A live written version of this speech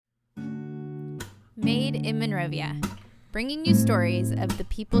Made in Monrovia, bringing you stories of the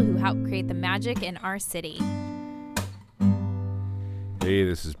people who help create the magic in our city. Hey,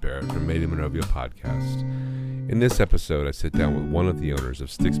 this is Barrett from Made in Monrovia podcast. In this episode, I sit down with one of the owners of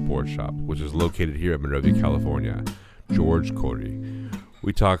Stix Board Shop, which is located here in Monrovia, California, George Khoury.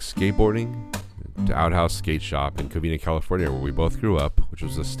 We talk skateboarding, to Outhouse Skate Shop in Covina, California, where we both grew up, which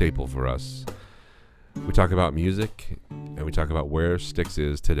was a staple for us. We talk about music, and we talk about where Stix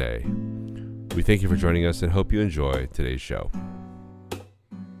is today. We thank you for joining us and hope you enjoy today's show.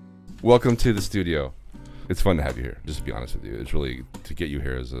 Welcome to the studio. It's fun to have you here, just to be honest with you. It's really, to get you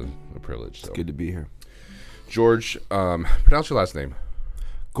here is a privilege. So. It's good to be here. George, pronounce your last name.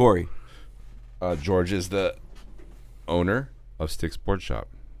 Khoury. George is the owner of Stix Board Shop.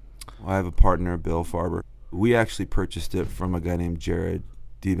 I have a partner, Bill Farber. We actually purchased it from a guy named Jared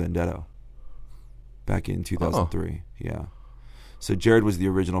DiBendetto back in 2003. Yeah. So Jared was the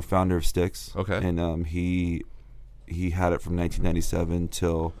original founder of Stix. Okay. And he had it from 1997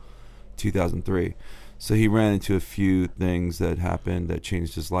 till 2003. So he ran into a few things that happened that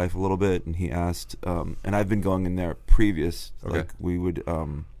changed his life a little bit, and he asked, and I've been going in there previous. Okay. Like we would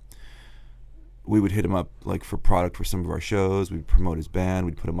hit him up like for product for some of our shows. We'd promote his band.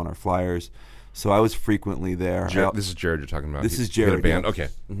 We'd put him on our flyers. So I was frequently there. This is Jared you're talking about. This is Jared. A band? Yeah. Okay.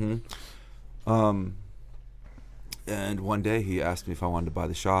 Mm-hmm. And one day he asked me if I wanted to buy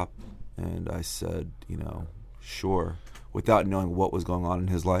the shop, and I said, sure, without knowing what was going on in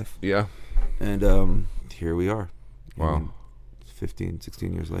his life. Yeah. And here we are. Wow. 15,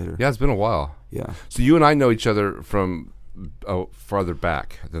 16 years later. Yeah, it's been a while. Yeah. So you and I know each other from farther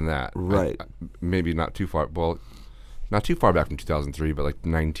back than that. Right. Maybe not too far. Well, not too far back from 2003, but like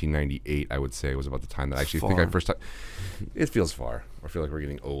 1998, I would say, was about the time that I actually think I first time. It feels far. I feel like we're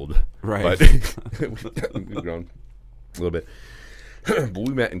getting old. Right. But we've grown a little bit. But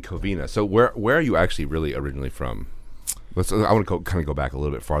we met in Covina. So where are you actually really originally from? I want to kind of go back a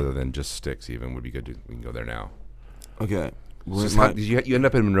little bit farther than just Stix. Even would be good. We can go there now. Okay. So you end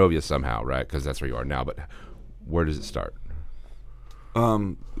up in Monrovia somehow, right? Because that's where you are now. But where does it start?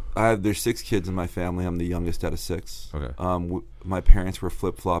 There's 6 kids in my family. I'm the youngest out of 6. Okay. My parents were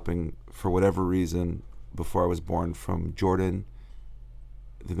flip-flopping for whatever reason before I was born from Jordan,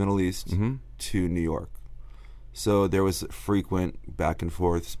 the Middle East, to New York. So there was frequent back and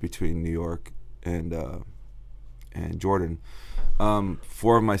forths between New York and Jordan.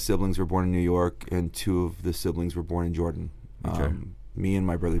 4 of my siblings were born in New York, and 2 of the siblings were born in Jordan. Okay. Me and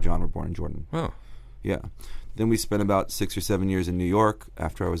my brother John were born in Jordan. Oh. Yeah. Then we spent about 6 or 7 years in New York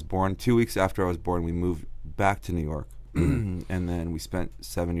after I was born. 2 weeks after I was born, we moved back to New York. And then we spent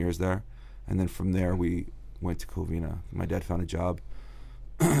 7 years there. And then from there, we went to Covina. My dad found a job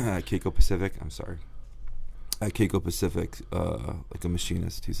at Keiko Pacific. At Keiko Pacific, like a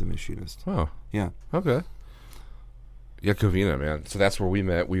machinist. He's a machinist. Oh. Yeah. Okay. Yeah, Covina, man. So that's where we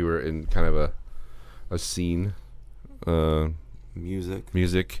met. We were in kind of a scene.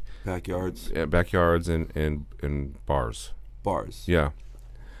 Music. Backyards. Yeah, backyards and bars. Bars. Yeah.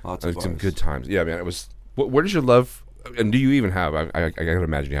 Lots of bars. Some good times. Yeah, man. It was. Where does your love? And do you even have? I gotta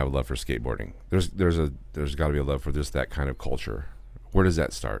imagine you have a love for skateboarding. There's got to be a love for just that kind of culture. Where does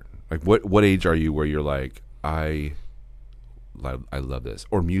that start? Like, what age are you where you're like, I love this,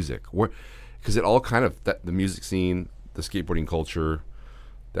 or music? Because it all kind of the music scene, the skateboarding culture,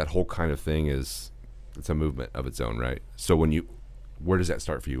 that whole kind of thing it's a movement of its own, right? So where does that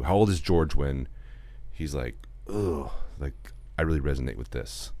start for you? How old is George when he's like, ugh, like I really resonate with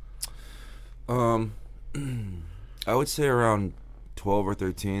this? I would say around 12 or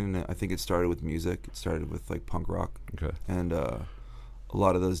 13. And I think it started with music. It started with like punk rock. Okay. And a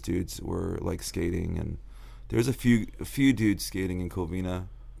lot of those dudes were like skating, and there's a few dudes skating in Covina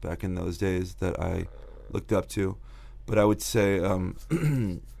back in those days that I looked up to. But I would say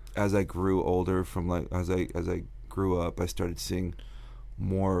as I grew older, from like as I grew up, I started seeing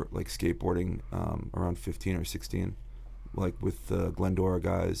more like skateboarding around 15 or 16, like with the Glendora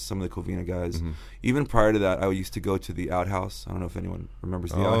guys, some of the Covina guys. Mm-hmm. Even prior to that, I used to go to the Outhouse. I don't know if anyone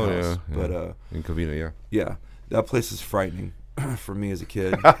remembers the Outhouse, yeah. But in Covina, yeah, that place is frightening for me as a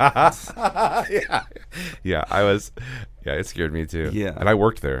kid. Yeah, it scared me too. Yeah, and I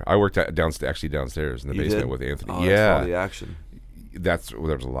worked there. I worked downstairs in the basement with Anthony. Oh, yeah, that's all the action. There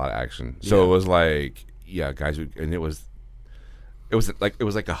was a lot of action. So it was like, guys, and it was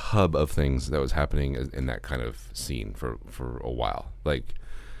like a hub of things that was happening in that kind of scene for a while. Like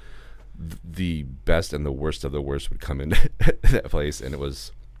the best and the worst of the worst would come into that place, and it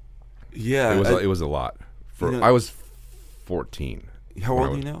was it was a lot. I was 14. How old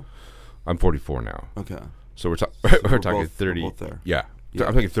are you now? I'm 44 now. Okay. So we're So talking both, 30. We're both there. Yeah. Yeah.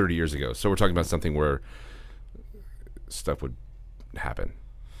 I'm thinking 30 years ago. So we're talking about something where stuff would happen.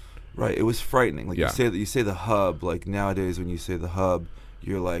 Right. It was frightening. Like Yeah. you say the hub. Like nowadays, when you say the hub,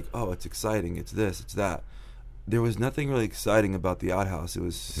 you're like, oh, it's exciting. It's this. It's that. There was nothing really exciting about the outhouse. It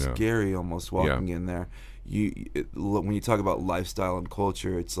was scary almost walking in there. When you talk about lifestyle and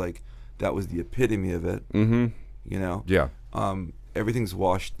culture, it's like that was the epitome of it. Mm-hmm. You know. Yeah. Everything's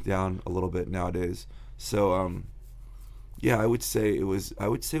washed down a little bit nowadays. So, yeah, I would say it was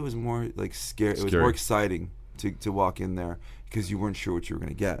more like scary. It was more exciting to walk in there because you weren't sure what you were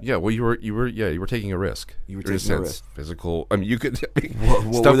going to get. Yeah, well, you were taking a risk. You were taking a risk. Physical. I mean, you could.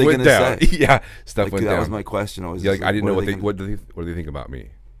 What stuff were they went gonna down. say? Yeah, stuff went that down. was my question. I was like, I didn't know what gonna, do they think about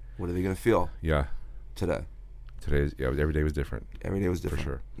me? What are they going to feel? Yeah. Today. Every day was different. Every day was different. For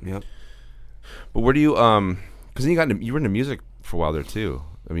sure. Yep. But where do you because then you were into music for a while there too.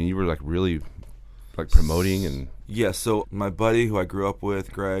 I mean, you were like really like promoting and yeah. So my buddy who I grew up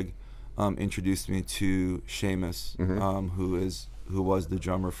with, Greg, introduced me to Seamus, who was the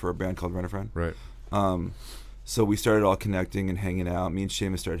drummer for a band called Rent a Friend. Right. So we started all connecting and hanging out. Me and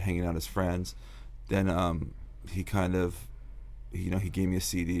Seamus started hanging out as friends. Then he kind of, he gave me a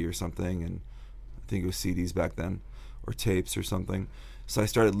CD or something, and I think it was CDs back then, or tapes or something. So I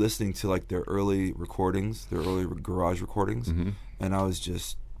started listening to like their early recordings, their early garage recordings, and I was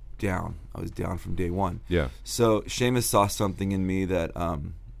just down. I was down from day one. Yeah. So Seamus saw something in me that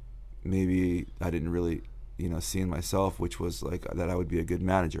maybe I didn't really, see in myself, which was like that I would be a good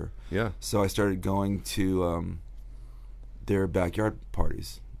manager. Yeah. So I started going to their backyard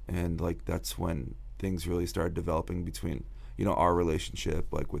parties, and like that's when things really started developing between our relationship,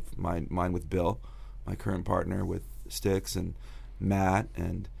 like with mine with Bill, my current partner, with Stix and Matt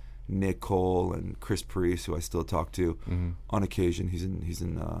and Nick Cole and Chris Parise, who I still talk to on occasion. He's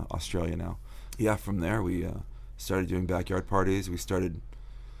in Australia now. Yeah, from there we started doing backyard parties.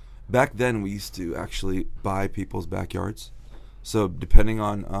 Back then we used to actually buy people's backyards. So depending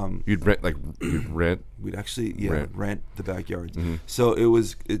on you'd rent we'd actually rent the backyards. Mm-hmm. So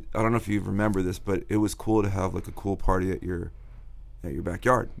I don't know if you remember this, but it was cool to have like a cool party at your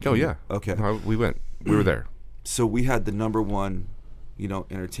backyard. Oh yeah. Okay. We were there. So we had the number one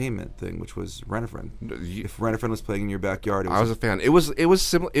entertainment thing, which was Rent a Friend. If Rent a Friend was playing in your backyard, I was a fan. It was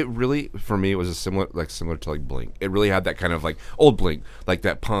similar. It really, for me, it was similar to like Blink. It really had that kind of like old Blink, like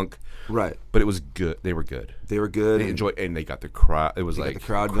that punk. Right. But it was good. They were good. They enjoyed, and they got the crowd. It was like the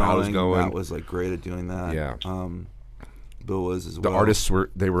crowd was going. Matt was like great at doing that. Yeah. Bill was as well. The artists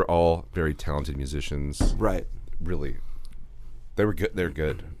were all very talented musicians. Right. Really, they were good. They're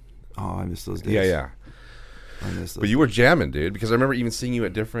good. Oh, I miss those days. Yeah. But you were jamming, dude, because I remember even seeing you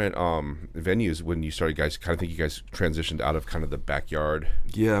at different venues when you started. You guys transitioned out of kind of the backyard.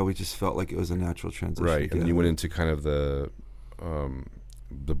 Yeah, we just felt like it was a natural transition. Right, and you went into kind of the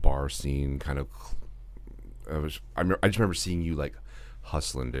bar scene. Kind of, I just remember seeing you like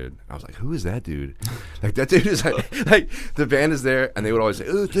hustling, dude. I was like, who is that dude? Like that dude is like the band is there, and they would always say,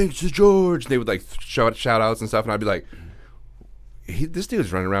 "Oh, thanks to George." And they would like shout outs and stuff, and I'd be like, this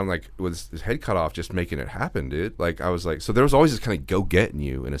dude's running around like with his head cut off, just making it happen, dude. Like I was like, so there was always this kind of go getting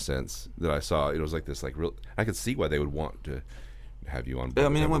you in a sense that I saw. It was like this, like real. I could see why they would want to have you on board. I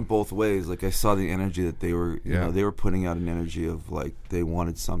mean, it went both ways. Like I saw the energy that they were, they were putting out an energy of like they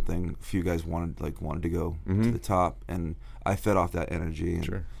wanted something. A few guys wanted to go to the top, and I fed off that energy. And,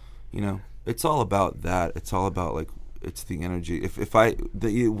 sure. It's all about that. It's all about like it's the energy.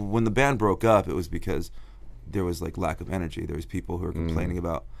 When the band broke up, it was because there was like lack of energy. There was people who were complaining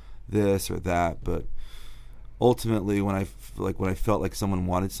about this or that, but ultimately when I felt like someone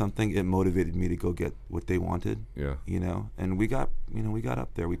wanted something, it motivated me to go get what they wanted. Yeah. And we got up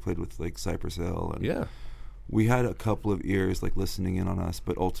there. We played with like Cypress Hill, and we had a couple of ears like listening in on us,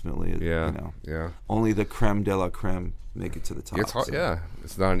 but ultimately only the creme de la creme make it to the top. It's hard,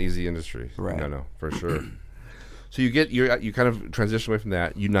 it's not an easy industry. Right. No, for sure. So you kind of transition away from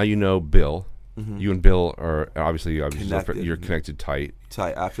that. You know Bill. Mm-hmm. You and Bill are obviously you're connected tight.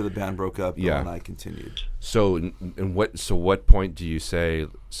 After the band broke up, Bill and I continued. So, what point do you say?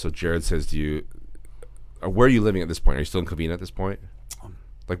 So Jared says to you, where are you living at this point? Are you still in Covina at this point?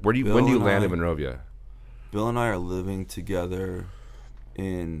 Like, when do you land in Monrovia? Bill and I are living together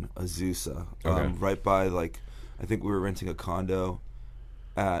in Azusa, right by I think we were renting a condo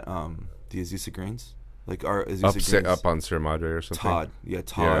at the Azusa Greens. Like our Azusa up on Sierra Madre or something?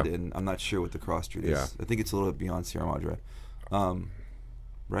 Todd, and I'm not sure what the cross street is. Yeah. I think it's a little bit beyond Sierra Madre.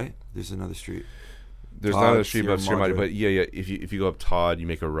 Right? There's another street. There's not a street above Sierra Madre, but if you go up Todd, you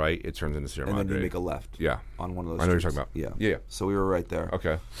make a right, it turns into Sierra Madre. And then you make a left. Yeah. On one of those I know streets. what you're talking about. Yeah. So we were right there.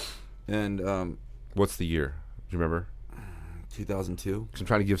 Okay. And what's the year? Do you remember? 2002. 'Cause I'm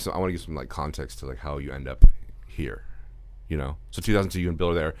trying to give some. I want to give some like context to like how you end up here. You know, so 2002, you and Bill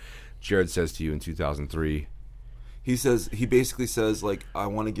are there. Jared says to you in 2003. He basically says like, I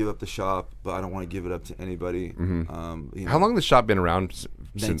want to give up the shop, but I don't want to give it up to anybody. Mm-hmm. How long has the shop been around?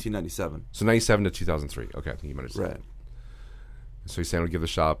 1997. So 97 to 2003. Okay, I think you might have said. Right. So he's saying, "I'll give the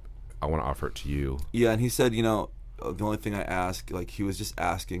shop. I want to offer it to you." Yeah, and he said, you know, the only thing I ask, like he was just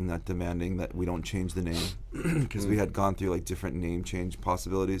asking, not demanding, that we don't change the name, because we had gone through like different name change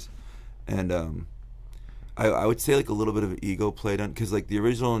possibilities, and I would say like a little bit of an ego played on, because like the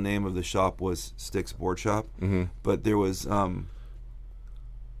original name of the shop was Stix Board Shop, but there was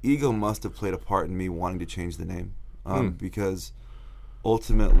ego must have played a part in me wanting to change the name, because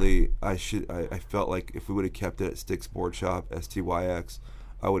ultimately I felt like if we would have kept it at Stix Board Shop, STYX,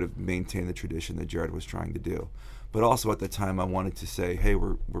 I would have maintained the tradition that Jared was trying to do. But also at the time I wanted to say, hey,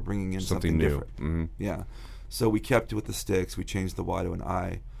 we're bringing in something new. different. Mm-hmm. Yeah. So we kept it with the Stix. We changed the Y to an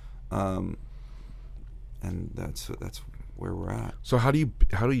I. And that's where we're at. So how do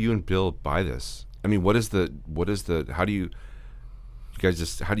you and Bill buy this? I mean, how do you guys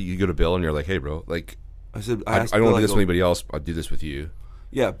just, how do you go to Bill and you're like, hey bro, like I said, I don't want to do this with anybody else. I'll do this with you.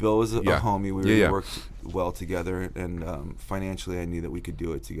 Yeah, Bill was a homie. We worked well together, and financially I knew that we could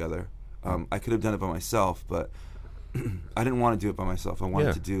do it together. I could have done it by myself, but I didn't want to do it by myself. I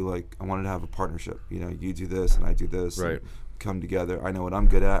wanted to have a partnership. You know, you do this and I do this. Right. Come together. I know what I'm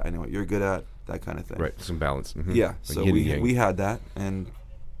good at. I know what you're good at. That kind of thing. Right. Some balance. Mm-hmm. Yeah. Like so we had that, and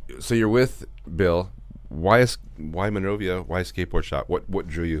so you're with Bill. Why Monrovia? Why skateboard shop? What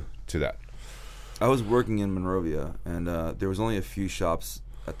drew you to that? I was working in Monrovia, and there was only a few shops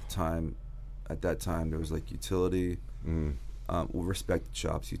at the time. At that time, there was like Utility, respected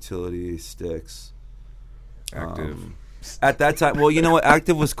shops, Utility, Stix, Active. At that time, well, you know what?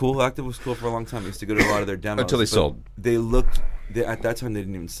 Active was cool. Active was cool for a long time. I used to go to a lot of their demos Until they sold. At that time, they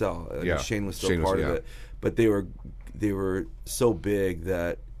didn't even sell. Shane was still part of it, but they were so big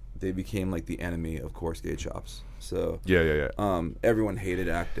that they became like the enemy of core skate shops. So everyone hated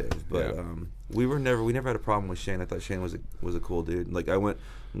Active, but we never had a problem with Shane. I thought Shane was a cool dude. Like one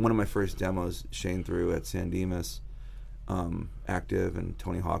of my first demos Shane threw at San Dimas, Active, and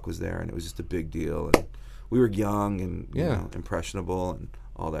Tony Hawk was there, and it was just a big deal. And we were young and you know, impressionable and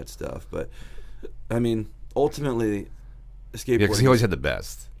all that stuff. But I mean, ultimately, skateboarding. Yeah, because he always had the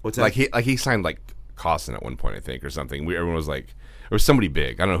best. What's that? Like he signed like Costin at one point, I think, or something. Everyone was like, or somebody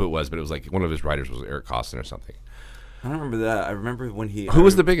big. I don't know who it was, but it was like one of his writers was Eric Costin or something. I don't remember that. I remember when Who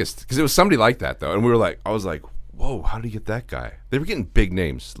was the biggest? Because it was somebody like that though, and I was like, whoa, how did you get that guy? They were getting big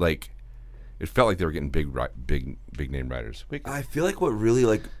names. Like it felt like they were getting big name writers. I feel like what really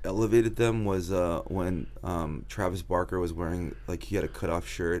like elevated them was when Travis Barker was wearing, like, he had a cutoff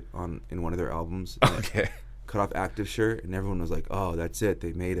shirt in one of their albums. Okay. Cutoff Active shirt, and everyone was like, "Oh, that's it.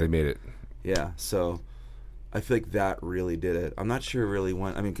 They made it." They made it. Yeah. So I feel like that really did it. I'm not sure really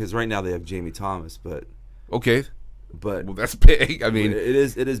when. I mean, because right now they have Jamie Thomas, but okay. But well, that's big. I mean, it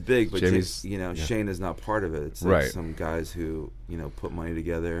is big. But Jamie's, Shane is not part of it. It's like some guys who put money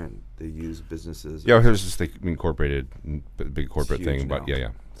together and they use businesses. Yeah, it was just incorporated, big corporate thing. Now. But yeah.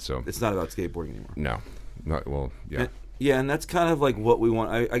 So it's not about skateboarding anymore. No, not well. Yeah. And that's kind of like what we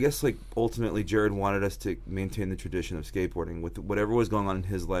want. I guess like ultimately Jared wanted us to maintain the tradition of skateboarding. With whatever was going on in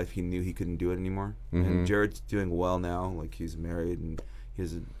his life, he knew he couldn't do it anymore. Mm-hmm. And Jared's doing well now. Like he's married and he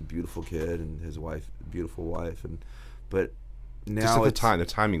has a beautiful kid and his beautiful wife. But now just at the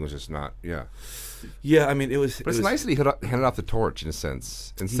timing was just not. Yeah. Yeah, I mean it was. But it's nice that he handed off the torch in a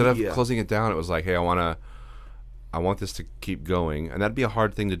sense. Instead of closing it down, it was like, hey, I want this to keep going, and that'd be a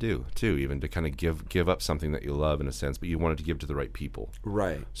hard thing to do too, even to kind of give up something that you love in a sense, but you want it to give to the right people.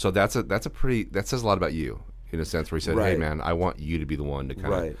 Right. So that says a lot about you in a sense, where he said, "Hey, man, I want you to be the one to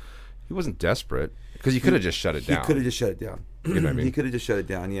kind of." He wasn't desperate because you could have just shut it down. He could have just shut it down. You know what I mean? He could have just shut it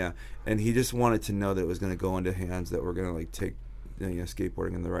down, yeah. And he just wanted to know that it was going to go into hands that were going to like take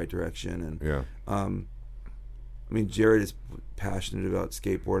skateboarding in the right direction. And I mean, Jared is passionate about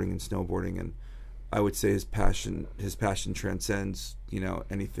skateboarding and snowboarding, and I would say his passion transcends,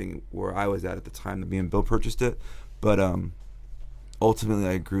 anything where I was at the time that me and Bill purchased it. But ultimately,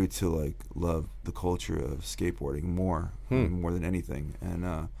 I grew to like love the culture of skateboarding more than anything.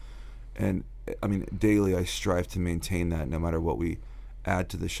 And I mean, daily I strive to maintain that. No matter what we add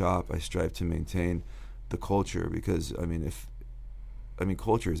to the shop, I strive to maintain the culture because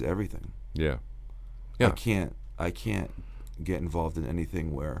culture is everything. Yeah. I can't get involved in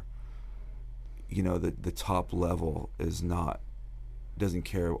anything where the top level doesn't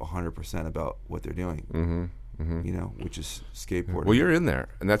care 100% about what they're doing. Mm-hmm. which is skateboarding. Well, you're in there,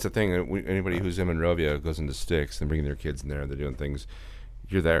 and that's the thing. Anybody who's in Monrovia goes into Stix and bringing their kids in there, they're doing things.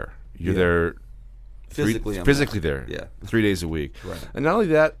 You're there. You're there. Physically there. Yeah. 3 days a week. Right. And not only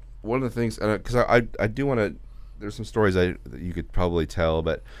that, one of the things, because I do want to. There's some stories that you could probably tell,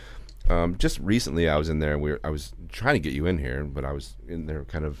 but just recently I was in there. And I was trying to get you in here, but I was in there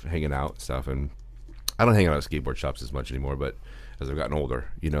kind of hanging out and stuff. And I don't hang out at skateboard shops as much anymore, but as I've gotten older,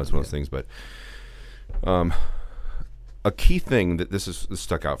 it's one of those things. But a key thing that this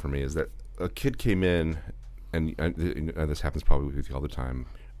stuck out for me is that a kid came in, and this happens probably with you all the time.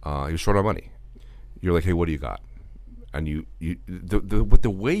 He was short on money. You're like, hey, what do you got? And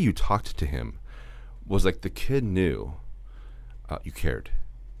the way you talked to him was like the kid knew you cared.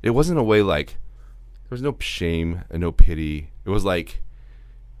 It wasn't a way like there was no shame and no pity. It was like,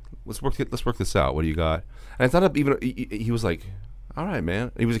 let's work this out. What do you got? And it's not even. He was like, all right,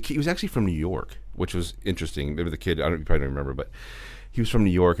 man. He was actually from New York, which was interesting. Maybe the kid, you probably don't remember, but he was from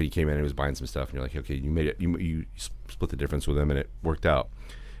New York and he came in and he was buying some stuff. And you're like, okay, you made it. You split the difference with him and it worked out.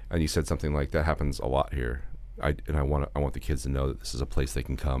 And you said something like, that happens a lot here. I want the kids to know that this is a place they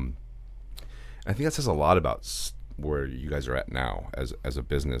can come. I think that says a lot about where you guys are at now as a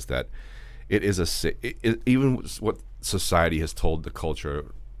business, that it is even what society has told the culture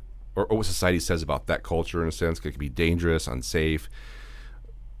or what society says about that culture in a sense, it could be dangerous, unsafe.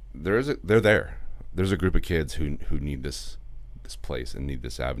 They're there. There's a group of kids who need this place and need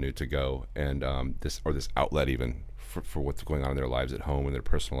this avenue to go, and this outlet even for what's going on in their lives at home and their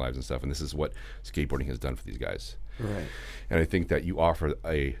personal lives and stuff. And this is what skateboarding has done for these guys. Right. And I think that you offer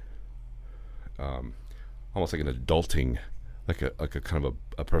a almost like an adulting, like a kind of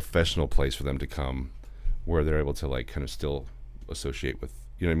a professional place for them to come, where they're able to like kind of still associate with,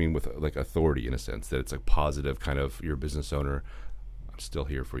 with like authority in a sense, that it's a positive kind of, you're a business owner, I'm still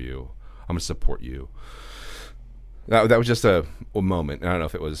here for you, I'm going to support you. That was just a moment. I don't know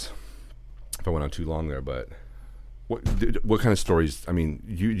if I went on too long there, but what kind of stories? I mean,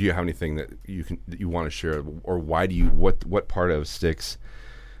 do you have anything that you want to share, or why do you what part of Stix,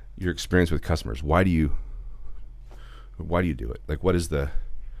 your experience with customers? Why do you do it? Like, what is the?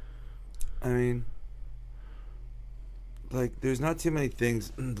 I mean, like, there's not too many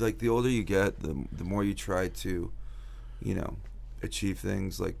things. Like, the older you get, the more you try to, achieve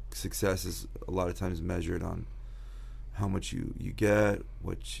things. Like, success is a lot of times measured on how much you get,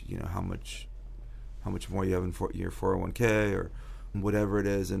 which how much more you have in your 401k or whatever it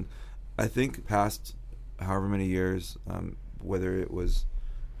is. And I think past however many years, whether it was,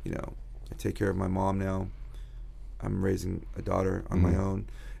 I take care of my mom now, I'm raising a daughter on my own,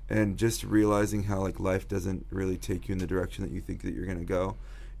 and just realizing how like life doesn't really take you in the direction that you think that you're going to go.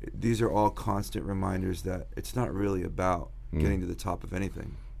 These are all constant reminders that it's not really about getting to the top of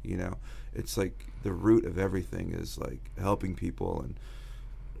anything. It's like the root of everything is like helping people. And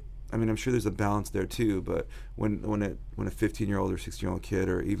I mean, I'm sure there's a balance there too, but when a 15-year-old or 16-year-old kid,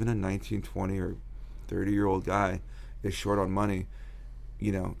 or even a 19, 20 or 30-year-old guy is short on money,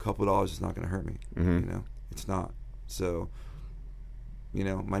 a couple of dollars is not going to hurt me. It's not. So,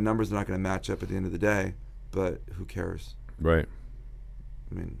 my numbers are not going to match up at the end of the day, but who cares? Right.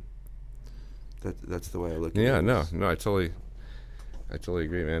 I mean, that's the way I look at it. Yeah, no, I totally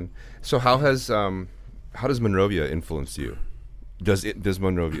agree, man. So how does Monrovia influence you? Does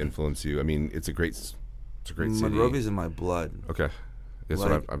Monrovia influence you? I mean, it's a great city. Monrovia's in my blood. Okay. That's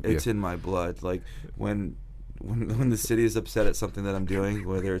like, what it's in my blood. Like when the city is upset at something that I'm doing,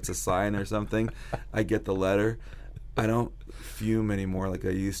 whether it's a sign or something, I get the letter. I don't fume anymore like I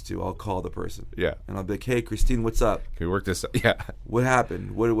used to. I'll call the person. Yeah. And I'll be like, "Hey, Christine, what's up? Can we work this out?" Yeah. What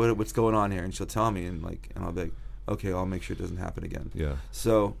happened? What's going on here? And she'll tell me, and I'll be like, "Okay, I'll make sure it doesn't happen again." Yeah.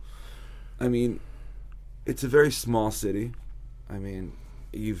 So, I mean, it's a very small city. I mean,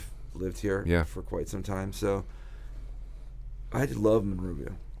 you've lived here for quite some time, so I love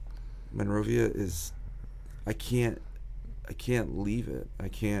Monrovia. Monrovia is, I can't leave it. I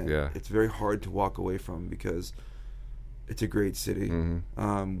can't. Yeah. It's very hard to walk away from because it's a great city.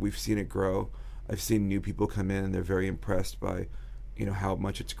 Mm-hmm. We've seen it grow. I've seen new people come in and they're very impressed by, how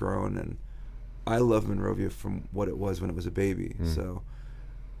much it's grown. And I love Monrovia from what it was when it was a baby. So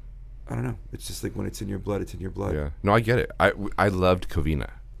I don't know. It's just like when it's in your blood, it's in your blood. Yeah. No, I get it. I loved Covina.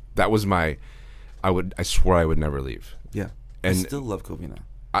 That was I swore I would never leave. Yeah. And I still love Covina.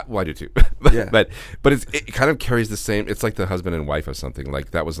 I do too. Yeah. But it kind of carries the same. It's like the husband and wife of something.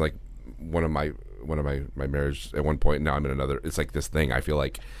 Like that was like one of my marriage at one point. Now I'm in another. It's like this thing. I feel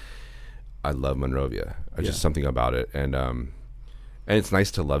like I love Monrovia. Just something about it. And And it's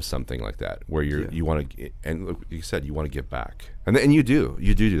nice to love something like that, where Yeah. you want to, and like you said, you want to give back, and you do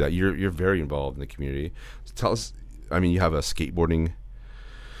that. You're very involved in the community. So tell us, I mean, you have a skateboarding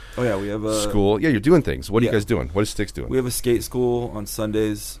Oh yeah, we have a school. Yeah, you're doing things. What are you Yeah. guys doing? What is Stix doing? We have a skate school on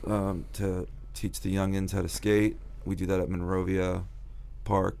Sundays to teach the youngins how to skate. We do that at Monrovia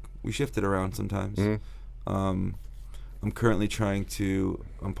Park. We shift it around sometimes. Mhm. I'm currently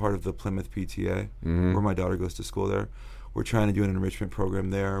I'm part of the Plymouth PTA, Mhm. where my daughter goes to school there. We're trying to do an enrichment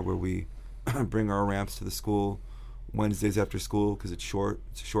program there where we bring our ramps to the school Wednesdays after school because it's a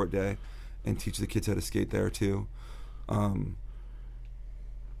short day, and teach the kids how to skate there too.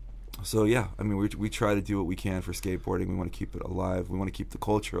 So yeah, I mean, we try to do what we can for skateboarding. We want to keep it alive. We want to keep the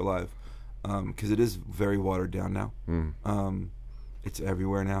culture alive because it is very watered down now. It's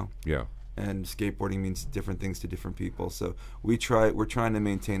everywhere now. Yeah. And skateboarding means different things to different people. So we're trying to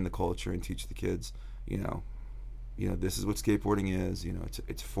maintain the culture and teach the kids, you know, this is what skateboarding is. You know,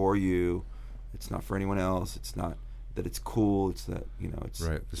 it's for you. It's not for anyone else. It's not that it's cool. It's that, you know, it's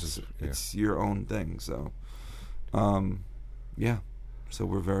Right. it's your own thing. So, yeah. So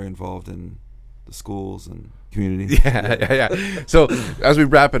we're very involved in the schools and community. Yeah. So as we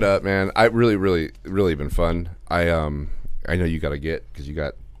wrap it up, man, I really been fun. I know you got to because you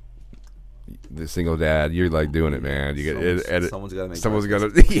got the single dad. You're like doing it, man. You get it. Someone's got to make. Someone's got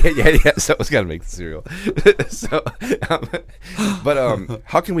breakfast. to. Yeah. Someone's got to make the cereal. So, but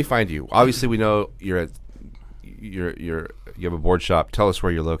how can we find you? Obviously, we know you have a board shop. Tell us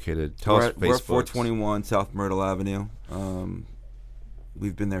where you're located. We're at Facebook. 421 South Myrtle Avenue.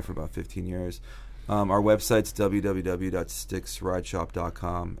 We've been there for about 15 years. Our website's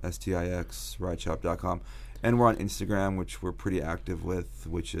www.stixrideshop.com, STIX rideshop.com. And we're on Instagram, which we're pretty active with,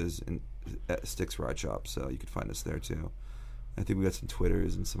 which is at Stix Ride Shop. So you can find us there too. I think we got some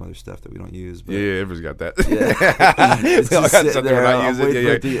Twitters and some other stuff that we don't use. But Yeah, everyone's got that. Yeah. We all got something we're not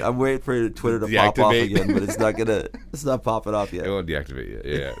using. I'm waiting for Twitter to pop off again, but it's not popping off yet. It won't deactivate yet.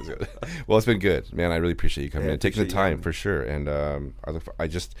 Yeah. Well, it's been good, man. I really appreciate you coming in, taking the time for sure. And I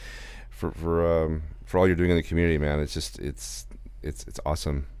just for all you're doing in the community, man. It's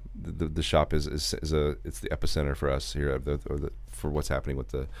awesome. The shop is it's the epicenter for us here for what's happening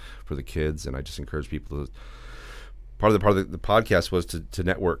for the kids, and I just encourage people to. Part of the podcast was to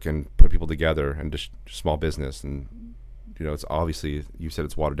network and put people together and just small business. And, you know, it's obviously, you said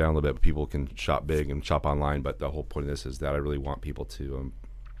it's watered down a little bit, but people can shop big and shop online. But the whole point of this is that I really want people to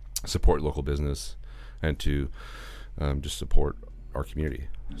support local business and to just support our community.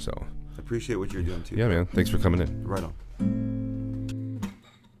 So I appreciate what you're doing too. Yeah, man. Thanks for coming in. Right on.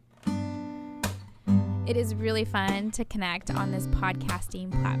 It is really fun to connect on this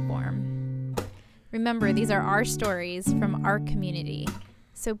podcasting platform. Remember, these are our stories from our community.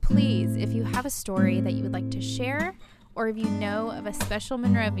 So please, if you have a story that you would like to share, or if you know of a special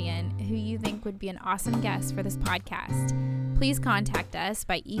Monrovian who you think would be an awesome guest for this podcast, please contact us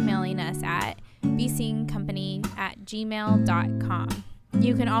by emailing us at bscenecompany@gmail.com.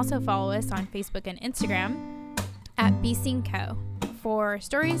 You can also follow us on Facebook and Instagram at bsceneco for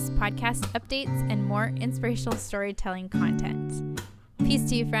stories, podcast updates, and more inspirational storytelling content. Peace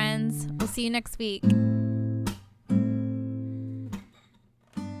to you, friends. We'll see you next week.